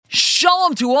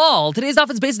Shalom to all! Today's daf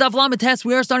is based on Daf Lamed Tes.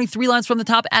 We are starting 3 lines from the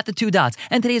top at the 2 dots.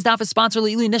 And today's daf is sponsored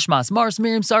Le'ilu Nishmas, Mars,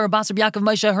 Miriam, Sarah, Basar, Yaakov,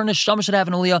 Moshe, her neshama should have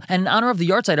an aliyah. And in honor of the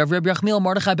yahrzeit of Reb Yachmiel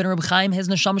Mordechai ben Reb Chaim, his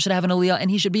neshama should have an aliyah,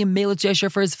 and he should be a melitz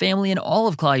yesher for his family and all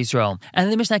of Klal Yisrael.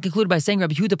 And the Mishnah concluded by saying,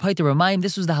 Rabbi Yehuda Paiter Ramayim,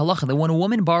 this was the halacha, that when a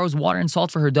woman borrows water and salt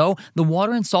for her dough, the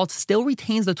water and salt still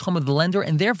retains the tchum of the lender,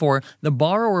 and therefore the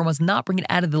borrower must not bring it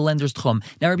out of the lender's tchum.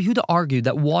 Now Rabbi Yehuda argued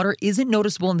that water isn't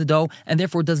noticeable in the dough, and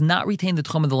therefore does not retain the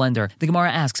tchum of the lender. The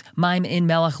Gemara asks, Maim in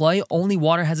melach loy, only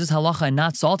water has this halacha and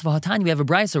not salt. V'hatani, we have a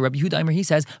brayso. Rabbi Yehuda Aimer, he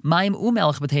says, Maim u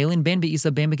melach b'teilin ben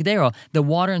beisa ben b'kedera. The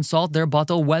water and salt, they're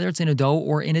bottle, whether it's in a dough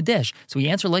or in a dish. So we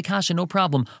answer like kasha, no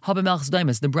problem. Haba melach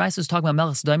sdaimis. The brayso is talking about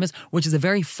melach sdaimis, which is a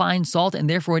very fine salt, and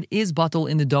therefore it is bottle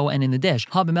in the dough and in the dish.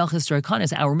 Haba melach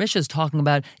isterikanis. Our Mishnah is talking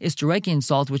about isterikian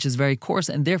salt, which is very coarse,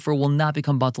 and therefore will not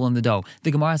become bottle in the dough.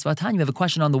 The Gemara asks, V'hatani, we have a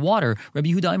question on the water. Rabbi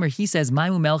Yehuda Aimer, he says,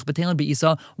 Maim u melach b'teilin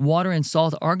beisa. Water and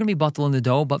salt are going to be bottle in the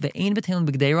dough, but the ein b'teilin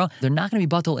b'gdeira, they're not going to be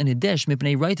bottle in a dish,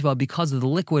 mipnei reitva, because of the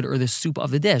liquid or the soup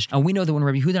of the dish. And we know that when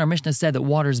Rabbi Yehuda in our Mishnah said that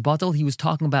water is bottle, he was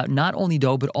talking about not only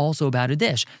dough, but also about a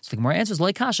dish. So the Gemara answers,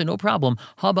 like kasha, no problem.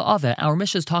 Haba ave, our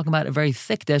Mishnah is talking about a very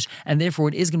thick dish, and therefore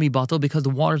it is going to be bottle because the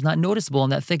water is not noticeable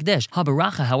in that thick dish. Haba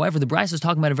racha, however, the Bryce is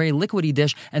talking about a very liquidy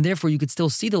dish, and therefore you could still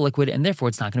see the liquid, and therefore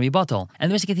it's not going to be bottle.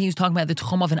 And the Mishnah continues talking about the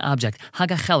tchum of an object.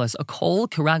 Hagacheles, a coal,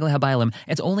 kiragle habailim.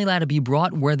 It's only allowed to be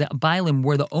brought where the bailim,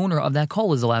 where the owner of that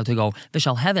coal is allowed to go.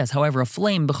 Vishal heves, however, a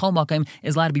flame, b'chol makim,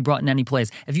 is allowed to be brought in any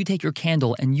place. If you take your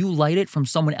candle and you light it from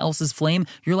someone else's flame,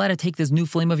 you're allowed to take this new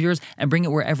flame of yours and bring it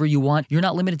wherever you want. You're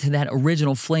not limited to that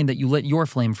original flame that you lit your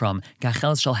flame from.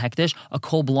 Gacheles shal hektish, a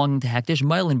coal belonging to hektish,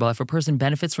 mailin ba, if a person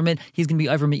benefits from it, he's going to be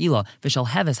over me'ila. Vishal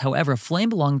heves, however, a flame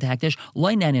belonging to hektish,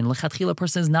 loy nanin, lechatchila, a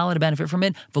person is not allowed to benefit from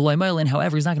it, v'loy mailin,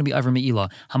 however, he's not going to be over me'ila.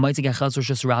 Hamaitzi gacheles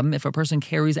rishus rabim, if a person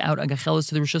carries out a gacheles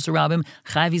to the rishus rabim,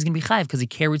 chayv, he's going to be chayv because he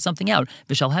carried something out.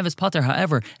 Vishal heves pater,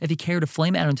 however, if he carried a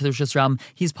flame out into the rishus rabim,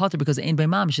 he's pater because ein by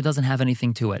mam, she doesn't have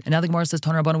anything to it. And now the Gemara says,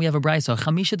 Taner Rabbanan, we have a brayso.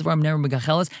 Chamisha dvarim never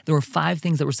begacheles. There were 5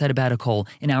 things that were said about a coal.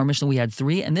 In our Mishnah we had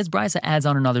 3, and this brayso adds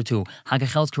on another 2.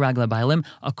 Hagacheles karagla bailim.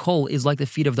 A coal is like the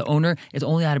feet of the owner. It's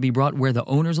only allowed to be brought where the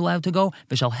owner is allowed to go.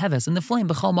 Vishal heves, and the flame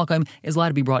b'chol makim is allowed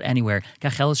to be brought anywhere.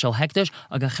 Gacheles shal hektish.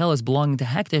 A gacheles belonging to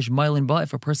hektish, mailin ba.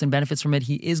 If a person benefits from it,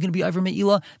 he is going to be over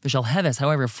me'ila. Vishal heves,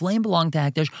 however, a flame belonging to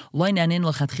hektish, loy nanin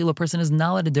lechatchila, a person is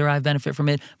not allowed to derive benefit from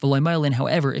it. V'loy mailin,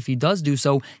 however, if he does do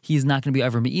so, he is not going to be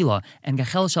over me'ila. And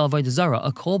gacheles shal avodah zara,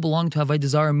 a coal belonged to avodah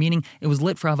zara, meaning it was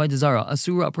lit for avodah zara. A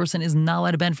surah, a person is not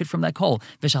allowed to benefit from that coal.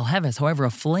 Vishal heves, however,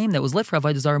 a flame that was lit for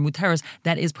avodah zara muteris,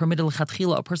 that is permitted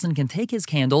lechatchila. A person can take his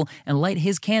candle and light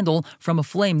his candle from a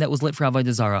flame that was lit for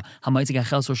avodah zara. Hamaitzi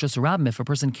gacheles rishus rabim, if a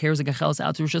person carries a gacheles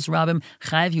out to rishus rabim,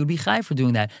 chayv, he would be chayv for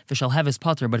doing that. Vishal heves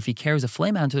pater, but if he carries a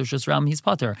flame out to rishus rabim, he's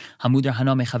pater. Hamudar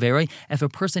haname chaverei, if a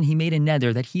person he made a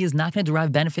neder that he is not going to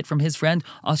derive benefit from his friend,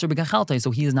 asur begachaltai,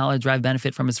 so he is not allowed to derive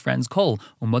benefit from his friend's coal.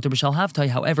 Umoter b'shal havtai,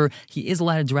 however, he is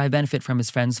allowed to derive benefit from his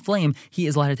friend's flame. He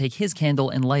is allowed to take his candle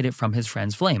and light it from his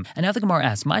friend's flame. And now the Gemara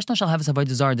asks, Ma'ashna shal havas avodah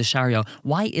zara deshario.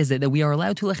 Why is it that we are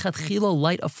allowed to lechatchila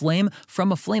light a flame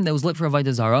from a flame that was lit for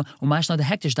avodah zara? Umashna de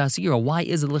hektish dasira. Why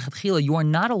is it lechatchila you are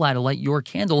not allowed to light your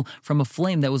candle from a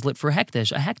flame that was lit for a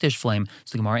hektish flame?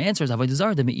 So the Gemara answers, avodah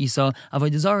zara de meisa.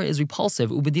 Avodah zara is repulsive,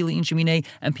 ubedili inshemine,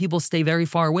 and people stay very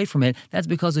far away from it. That's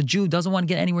because a Jew doesn't want to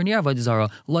get anywhere near avodah zara.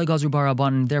 Loy gazru bar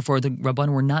rabban, therefore the rabban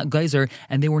were not geyser,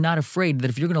 and they were not afraid that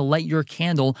if you're going to light your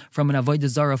candle from an avodah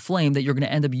zara flame, that you're going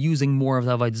to end up using more of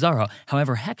the avodah zara.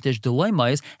 However, hektish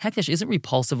deloymais, hektish isn't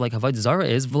repulsive like avodah zara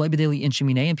is, v'leibedeli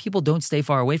inshemine, and people don't stay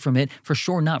far away from it. For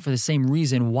sure, not for the same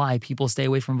reason why people stay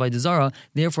away from avodah zara.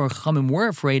 Therefore, chachamim were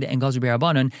afraid, and gazru bar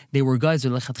rabbanan, they were geyser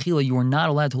lechatchila. You are not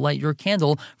allowed to light your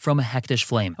candle from a hektish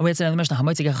flame. And we had said in the Mishnah,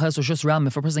 hamaitzi gacheles rishus rabim,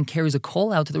 if a person carries a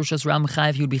coal out to the rishus rabim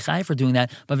chayv, he would be chayv for doing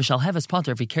that. But v'shal heves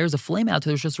pater, if he carries a flame out to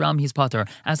the rishus rabim, he's pater.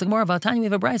 As the Gemara v'atani, we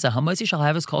have a brayso. Hamaitzi shal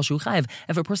heves kol shu chayv.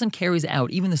 If a person carries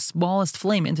out even the smallest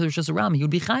flame into the rishus rabim, he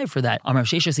would be chayv for that. Amar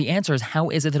Sheshis, he answers, how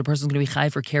is it that a person is going to be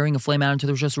chayv for carrying a flame out into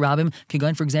the rishus rabim?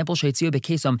 Kigun, for example, sheitzio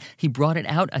bekesam, he brought it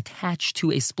out attached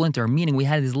to a splinter, meaning we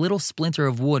had this little splinter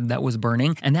of wood that was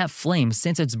burning, and that flame,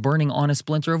 since it's burning on a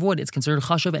splinter of wood, it's considered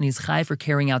chashuv, and he's chayv for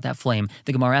carrying out that flame.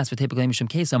 The Gemara asks,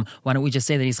 why don't we just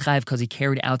say that he's chayv because he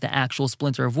carried out the actual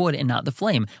splinter of wood and not the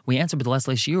flame? We answer, but the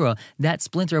lesle shira, that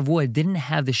splinter of wood didn't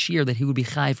have the shear that he would be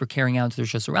chayv for carrying out into the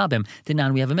rishus rabim. Then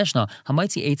now we have a Mishnah.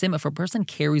 Hamaitzi eitzim, if a person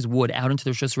carries wood out into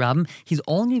the rishus rabim, he's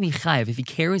only going to be chayv if he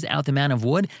carries out the amount of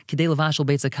wood kedei levashel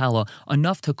Beitzah kala,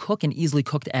 enough to cook an easily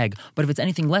cooked egg. But if it's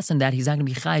anything less than that, he's not going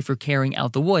to be chayv for carrying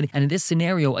out the wood. And in this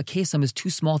scenario, a kesam is too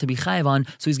small to be chayv on,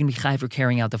 so he's going to be chayv for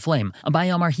carrying out the flame.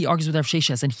 Abai Amar, he argues with Rav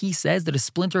Sheshes, and he says that a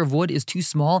splinter of wood is too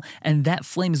small, and and that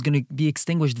flame is going to be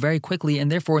extinguished very quickly,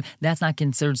 and therefore that's not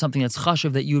considered something that's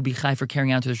chashuv that you would be chai for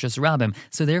carrying out to the Rishus Rabbim.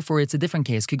 So therefore it's a different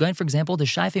case. Going, for example, the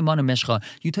shaife mana mishcha,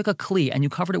 you took a kli and you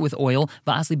covered it with oil,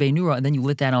 va'asli beinura, and then you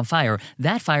lit that on fire.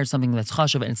 That fire is something that's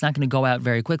chashuv, and it's not going to go out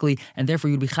very quickly, and therefore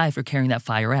you'd be chai for carrying that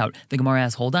fire out. The Gemara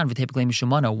asks, hold on,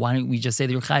 why don't we just say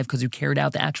that you're chai because you carried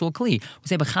out the actual kli? We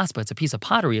say b'chaspa, it's a piece of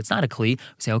pottery, it's not a kli. We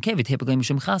say, okay,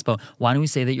 why don't we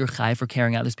say that you're chai for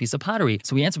carrying out this piece of pottery?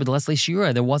 So we answer, but leslie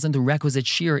shira, there wasn't the requisite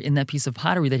shear in that piece of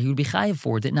pottery that he would be chayiv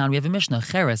for. Did not we have a mishnah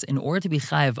cheres? In order to be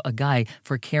chayiv a guy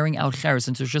for carrying out cheres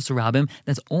into Rishus Rabbim,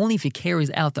 that's only if he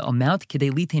carries out the amount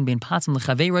kedei litain ben patzim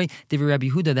lechaveiroi divrei Rabbi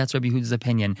Yehuda. That's Rabbi Yehuda's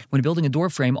opinion. When building a door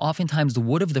frame, oftentimes the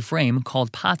wood of the frame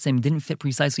called patzim didn't fit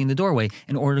precisely in the doorway.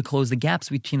 In order to close the gaps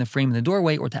between the frame and the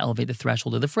doorway, or to elevate the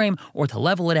threshold of the frame, or to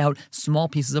level it out, small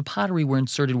pieces of pottery were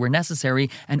inserted where necessary,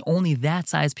 and only that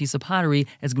size piece of pottery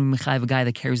is going to be mechayiv a guy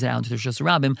that carries it out into the Rishus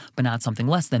Rabbim, but not something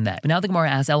less than that. But now the Gemara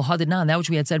asks, El Hadidnan, that which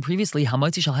we had said previously,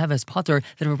 Hamaitzi shall have as potter,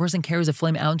 that if a person carries a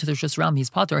flame out into the Rishus Rabbim, he's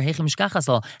potter.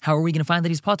 How are we going to find that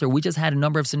he's potter? We just had a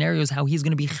number of scenarios how he's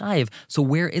going to be chayiv. So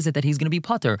where is it that he's going to be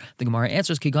potter? The Gemara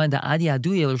answers, he threw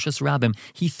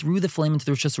the flame into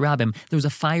the Rishus Rabbim. There was a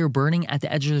fire burning at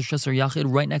the edge of the Rishus Yachid,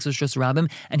 right next to the Rishus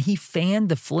Rabbim, and he fanned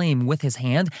the flame with his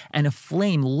hand, and a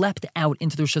flame leapt out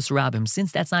into the Rishus Rabbim.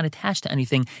 Since that's not attached to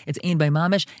anything, it's ein by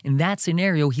mamish. In that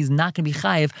scenario, he's not going to be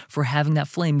chayiv for having that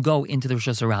flame go into the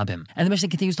Rishus Rabbim. And the Mishnah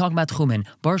continues talking about tchumen.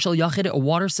 Bar shel yachid, a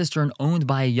water cistern owned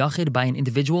by a yachid, by an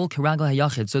individual, keragla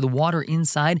hayachid. So the water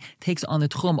inside takes on the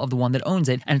tchum of the one that owns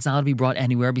it, and it's not allowed to be brought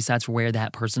anywhere besides for where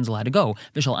that person's allowed to go.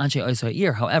 Vishal anshe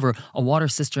oisa'ir. However, a water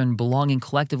cistern belonging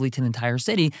collectively to the entire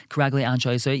city, keragla anshe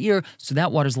oisa'ir, so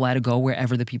that water is allowed to go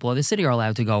wherever the people of the city are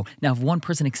allowed to go. Now, if one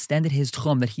person extended his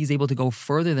tchum that he's able to go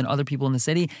further than other people in the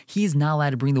city, he's not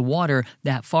allowed to bring the water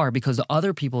that far because the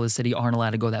other people of the city aren't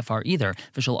allowed to go that far either.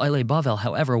 Vishal oile bavel.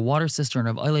 However, a water cistern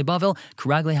of oile bavel,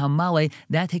 keragla hamale,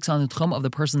 that takes on the tchum of the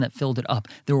person that filled it up.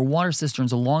 There were water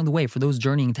cisterns along the way for those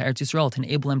journeying to Eretz Yisrael to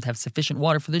enable them to have sufficient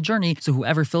water for the journey, so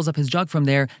whoever fills up his jug from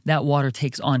there, that water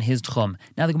takes on his tchum.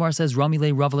 Now the Gemara says, Rami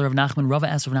le Rava Rav Nachman. Rava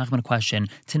asked Rav Nachman a question.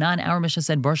 Tanan, our Mishnah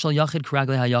said, Bar shel yachid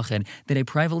keragla hayachid, that a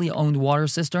privately owned water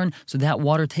cistern, so that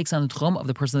water takes on the tchum of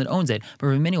the person that owns it. But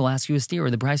Rav Mini will ask you a steer.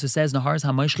 The Brisa says, Naharas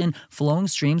hamayshchin, flowing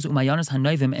streams, umayanas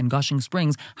hanayvim, and gushing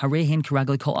springs, harehin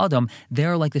keragla kol adam,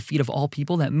 they're like the feet of all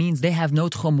people. That means they have no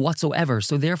tchum whatsoever.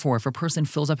 So therefore, if a person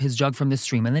fills up his jug from this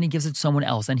stream and then he gives it to someone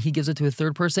else and he gives it to a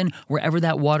third person, wherever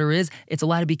that water is, it's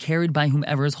allowed to be carried by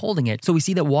whomever is holding it. So we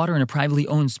see that water in a privately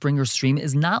owned spring or stream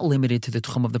is not limited to the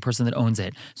tchum of the person that owns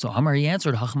it. So Hamar, he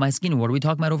answered, Hachmaiskin, what are we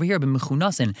talking about over here?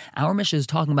 Our Mishnah is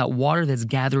talking about water that's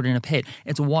gathered in a pit.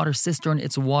 It's a water cistern,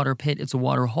 it's a water pit, it's a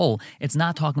water hole. It's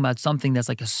not talking about something that's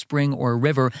like a spring or a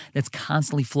river that's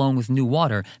constantly flowing with new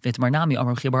water. When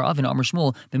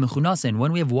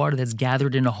we have water that's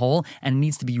gathered in a hole and it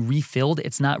needs to be refilled,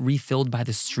 it's not refilled by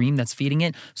the stream that's feeding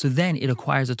it, so then it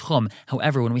acquires a tchum.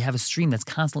 However, when we have a stream that's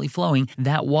constantly flowing,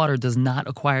 that water does not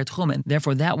acquire tchum, and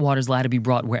therefore that water is allowed to be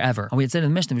brought wherever. And we had said in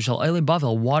the Mishnah, Vishal oile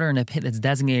bavel, water in a pit that's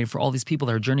designated for all these people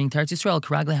that are journeying to Eretz Yisrael,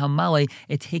 keragle hamale,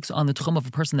 it takes on the tchum of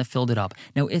a person that filled it up.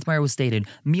 Now, Itmar was stated,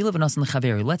 Milav anasan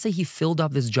lechaveri. Let's say he filled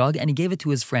up this jug and he gave it to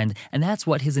his friend, and that's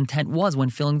what his intent was when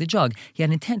filling the jug. He had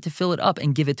an intent to fill it up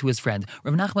and give it to his friend.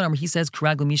 Rav Nachman, he says,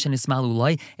 keragle mishan ismalu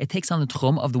lai, it takes on the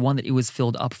tchum of the one that it was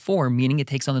filled up for, meaning it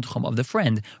takes on the tchum of the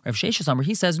friend. Rav Sheshes Amar,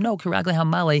 he says, no, keragle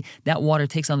hamale, that water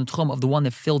takes on the tchum of the one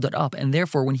that filled it up, and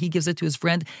therefore when he gives it to his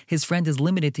friend is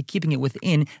limited to keeping it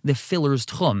within the filler's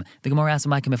tchum. The Gemara asks,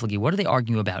 what are they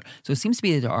arguing about? So it seems to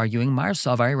be that they're arguing, Mar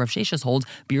Savari, Rav Sheshes holds,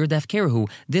 Bir Def Kerahu,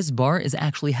 this bar is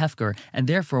actually hefker, and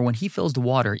therefore when he fills the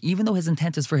water, even though his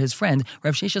intent is for his friend,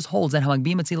 Rav Sheshes holds that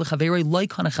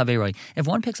if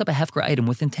one picks up a hefker item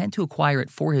with intent to acquire it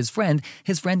for his friend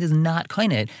is not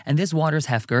kainet, and this water is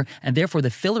hefker, and therefore the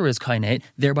filler is kainet,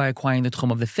 thereby acquiring the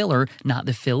tchum of the filler, not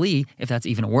the filli, if that's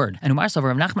even a word. And Umar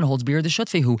Savar, Rav Nachman holds Bir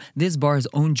Deshutfehu, this bar is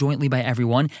owned jointly by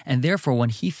everyone, and therefore when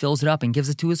he fills it up and gives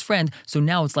it to his friend, so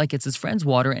now it's like it's his friend's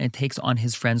water and it takes on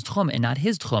his friend's tchum and not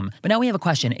his tchum. But now we have a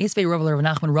question. Esvei Rav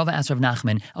Nachman, Rava asks Rav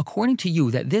Nachman, according to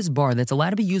you that this bar that's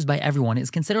allowed to be used by everyone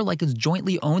is considered like it's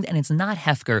jointly owned and it's not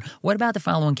hefker, what about the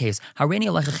following case? Hareini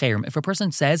alecha cherem. If a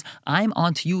person says, I'm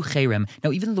on to you cherem.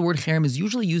 Now even though the word cherem is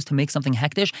usually used to make something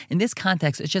hektish, in this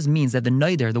context it just means that the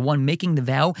neider, the one making the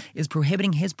vow, is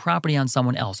prohibiting his property on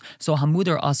someone else. So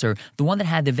hamudar aser, the one that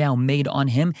had the vow made on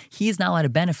him, he is not allowed to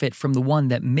benefit from the one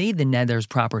that made the neder's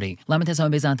property. On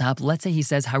top, let's say he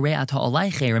says, Hare ata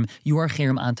alai cherem, you are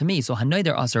cherem onto me. So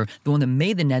haneider aser, the one that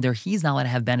made the neder, he's not allowed to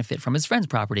have benefit from his friend's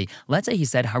property. Let's say he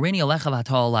said, Hareini alecha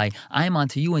v'ata alai, I am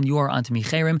onto you and you are onto me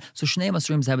cherem. So shnei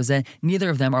masrim zebazeh, neither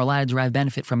of them are allowed to derive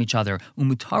benefit from each other.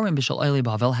 Umutarim b'shel oile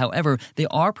bavel. However, they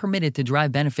are permitted to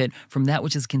derive benefit from that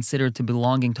which is considered to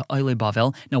belonging to oile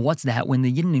bavel. Now, what's that? When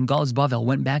the Yidden in Galus Bavel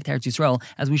went back to Eretz Yisrael,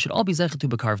 as we should all be zeicha to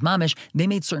bekarv mamish, they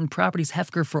made certain properties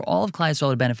hefker for all of Klal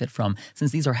Yisrael to benefit from.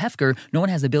 Since these are hefker, no one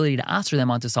has the ability to aser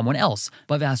them onto someone else.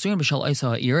 But v'asurin b'shel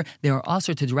oisa ha'ir, they are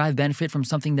aser to derive benefit from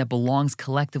something that belongs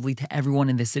collectively to everyone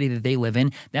in the city that they live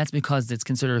in. That's because it's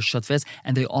considered a shutfis,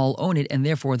 and they all own it, and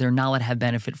therefore they're not allowed to have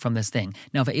benefit from this thing.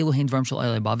 Now, v'eluhin dvarim shel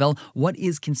oile bavel, what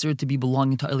is considered to be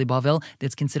belonging to oile bavel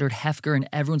that's considered hefker and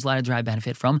everyone's allowed to derive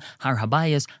benefit from? Har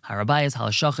habayis,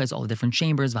 halashachas, all the different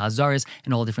chambers, v'hazaris,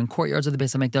 and all the different courtyards of the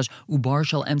Beis HaMikdash, ubar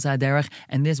shel emsa derech,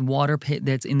 and this water pit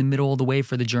that's in the middle of the way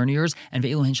for the journeyers, and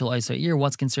ve'eluhin shel oisa ha'ir,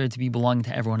 what's considered to be belonging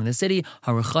to everyone in the city,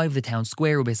 harachayv, the town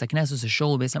square, ubeis haknesus,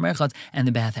 shol, ubeis hamerchatz, and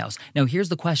the bathhouse. Now, here's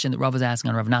the question that Rav was asking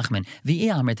on Rav Nachman.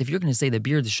 If you're going to say the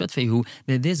beer, the shutfehu,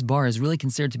 that this bar is really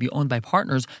considered to be owned by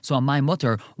partners, so on my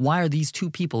mutter, why are these two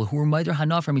people who are meider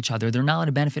hana from each other, they're not allowed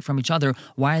to benefit from each other,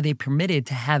 why are they permitted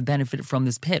to have benefit from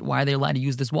this pit? Why are they allowed to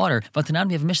use this water? But Tanan,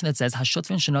 we have a mission that says,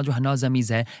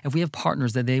 if we have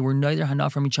partners that they were neither hana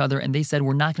from each other, and they said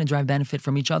we're not going to derive benefit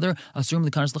from each other, assume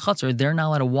the kanas l'chatzar, they're not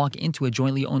allowed to walk into a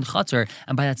jointly owned chatzar,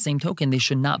 and by that same token, they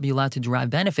should not be allowed to derive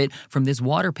benefit from this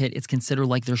water pit. It's considered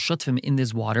like they're shutfim in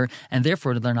this water, and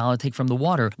therefore they're not allowed to take from the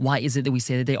water. Why is it that we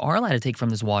say that they are allowed to take from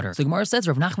this water? So Gemara says,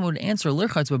 Rav Nachman would answer,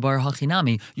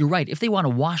 you're right, if they want to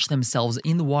wash themselves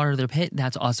in the water of their pit,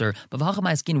 that's aser. But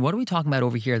what are we talking about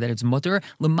over here? That it's mutter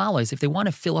l'malos, if they want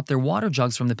to fill up their water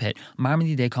jugs from the pit.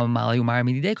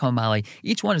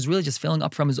 Each one is really just filling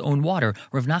up from his own water.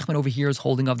 Rav Nachman over here is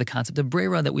holding of the concept of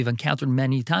breira that we've encountered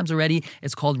many times already.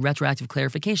 It's called retroactive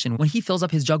clarification. When he fills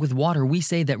up his jug with water, we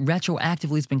say that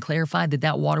retroactively it's been clarified that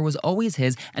that water was always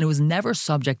his, and it was never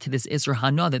subject to this isser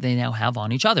hana that they now have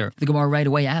on each other. The Gemara right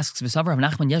away asks, V'savar Rav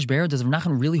Nachman yesh breira, does Rav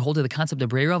Nachman really hold to the concept of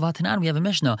breira? V'atanan, we have a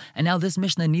Mishnah, and now this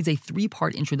Mishnah needs a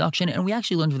three-part introduction, and we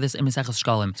actually learned this in Maseches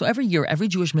Shkalim. So every year, every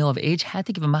Jewish male of age had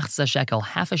to give a machzah shekel,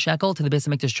 half a shekel, to the Beis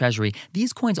HaMikdash treasury.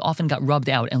 These coins often got rubbed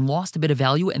out and lost a bit of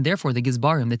value, and therefore the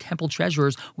gizbarim, the temple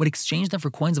treasurers, would exchange them for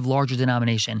coins of larger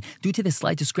denomination. Due to the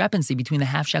slight discrepancy between the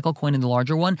half shekel coin and the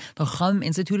larger one, the Chum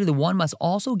instituted the one must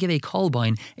also give a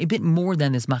kolbain, a bit more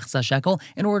than this machzah shekel,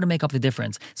 in order to make up the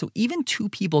difference. So even two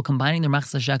people combining their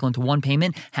machzah shekel into one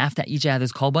payment have to each add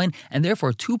this kolbain, and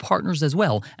therefore two partners as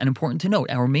well. And important to note,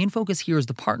 our main focus here is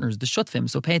the partners, the shutfim,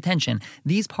 so pay attention.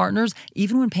 These partners,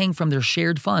 even when paying from their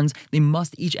shared funds, they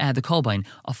must each add the kolbain.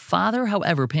 A father,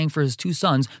 however, paying for his two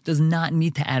sons, does not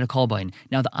need to add a kolbain.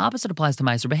 Now, the opposite applies to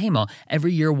Meiser Behema.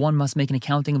 Every year, one must make an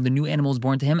accounting of the new animals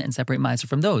born to him and separate Meiser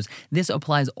from those. This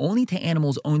applies only to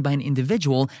animals owned by an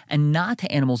individual and not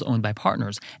to animals owned by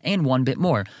partners. And one bit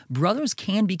more. Brothers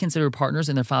can be considered partners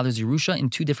in their father's Yerusha in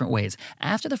two different ways.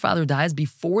 After the father dies,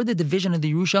 before the division of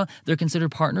the Yerusha, they're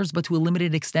considered partners, but to a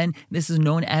limited extent, this is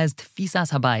known as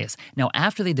tfisas habayis. Now,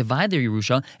 after they divide their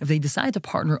Yerusha, if they decide to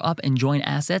partner up and join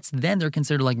assets, then they're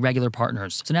considered like regular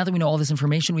partners. So now that we know all this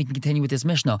information, we can continue with this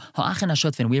Mishnah.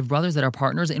 We have brothers that are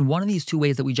partners in one of these two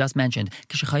ways that we just mentioned.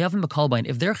 If they're chayiv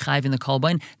in the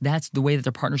kolbain, that's the way that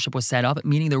their partnership was set up,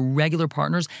 meaning they're regular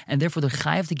partners, and therefore they're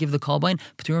chayiv to give the kolbain,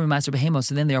 p'turim meiser behema.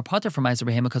 So then they are pater from meiser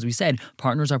behema, because we said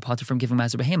partners are pater from giving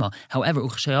meiser behema. However,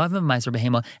 if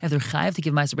they're chayiv to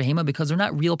give meiser behema because they're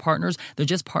not real partners, they're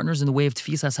just partners in the way of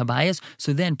tfisas habayis.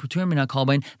 So then p'turim min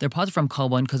kolbain, they're pater from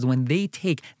kolbain, because when they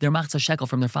take their machzah shekel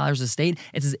from their father's estate,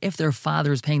 it's as if their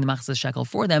father is paying the machzah shekel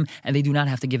for them, and they do not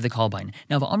have to give the kolbain.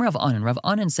 Now, Rav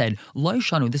Anan said, Lo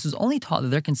shanu, this was only taught that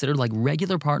they're considered like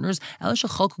regular partners. That's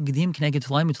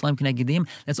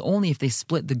only if they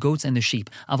split the goats and the sheep.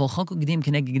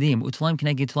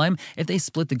 If they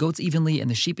split the goats evenly and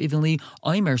the sheep evenly,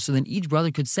 so then each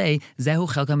brother could say, this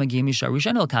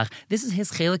is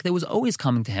his chelik that was always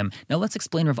coming to him. Now let's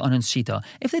explain Rav Anan's shita.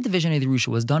 If the division of the Yerusha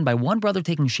was done by one brother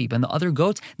taking sheep and the other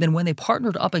goats, then when they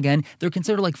partnered up again, they're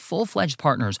considered like full-fledged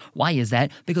partners. Why is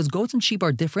that? Because goats and sheep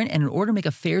are different, and in order to make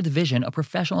a fair division, a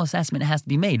professional assessment has to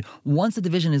be made. Once the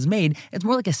division is made, it's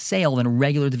more like a sale than a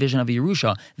regular division of a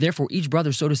Yerusha. Therefore, each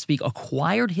brother, so to speak,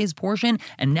 acquired his portion,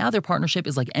 and now their partnership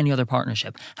is like any other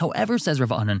partnership. However, says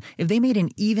Rav Anan, if they made an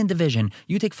even division,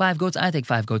 you take 5 goats, I take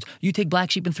 5 goats, you take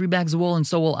black sheep and 3 bags of wool, and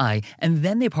so will I, and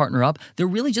then they partner up, they're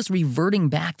really just reverting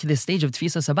back to this stage of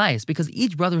tfisas habayis, because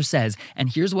each brother says, and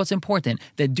here's what's important,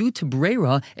 that due to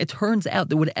breira, it turns out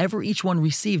that whatever each one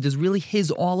received is really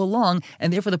his all along,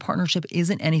 and therefore the partnership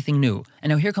isn't anything new.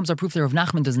 And now here comes our proof that Rav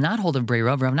Nachman does not hold of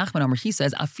breira. Rav Nachman Amar, he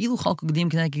says, afilu chalku gedim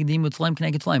keneged gedim utlaim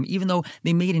keneged utlaim, even though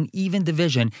they made an even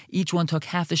division, each one took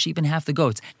half the sheep and half the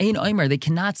goats. Ein omer, they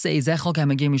cannot say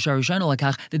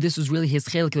that this was really his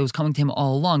chelik that was coming to him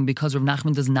all along, because Rav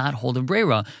Nachman does not hold a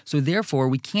breira. So therefore,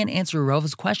 we can't answer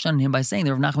Rav's question on him by saying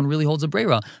that Rav Nachman really holds a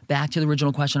breira. Back to the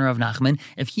original question of Rav Nachman,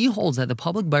 if he holds that the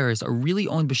public beiros are really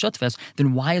owned b'shutfes,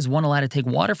 then why is one allowed to take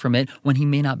water from it when he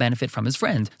may not benefit from his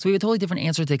friend? So we have a totally different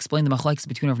answer to explain the machlokes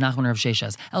between Rav Nachman and Rav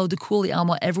Sheshes. El dekuli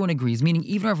alma, everyone agrees, meaning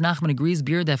even Rav Nachman agrees,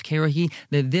 bir def kerahi,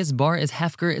 that this bar is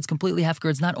hefker, it's completely hefker,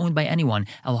 it's not owned by anyone.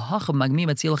 El hachab magmi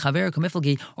matzil chaver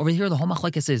kamiflgi. Over here, the whole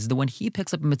machlokes is that when he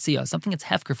picks up a mitzia, something that's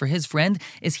hefker for his friend,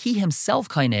 is he himself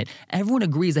kainet? Everyone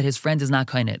agrees that his friend is not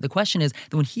kainet. The question is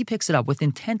that when he picks it up with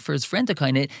intent for his friend to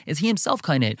kainet, is he himself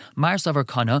kainet? Mar savar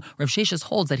kana, Rav Sheshes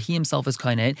holds that he himself is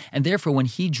kainet, and therefore when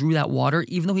he drew that water,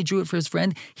 even though he drew it for his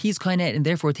friend, he's kainet, and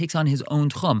therefore it takes on his own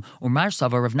tchum. Or Mar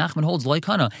savar, Rav Nachman holds loy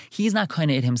kana, he's not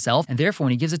kainet himself, and therefore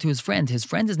when he gives it to his friend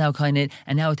is now kainet,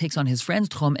 and now it takes on his friend's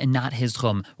tchum and not his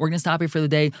tchum. We're going to stop here for the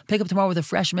day, pick up tomorrow with a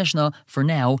fresh Mishnah. For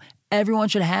now, everyone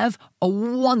should have a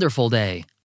wonderful day.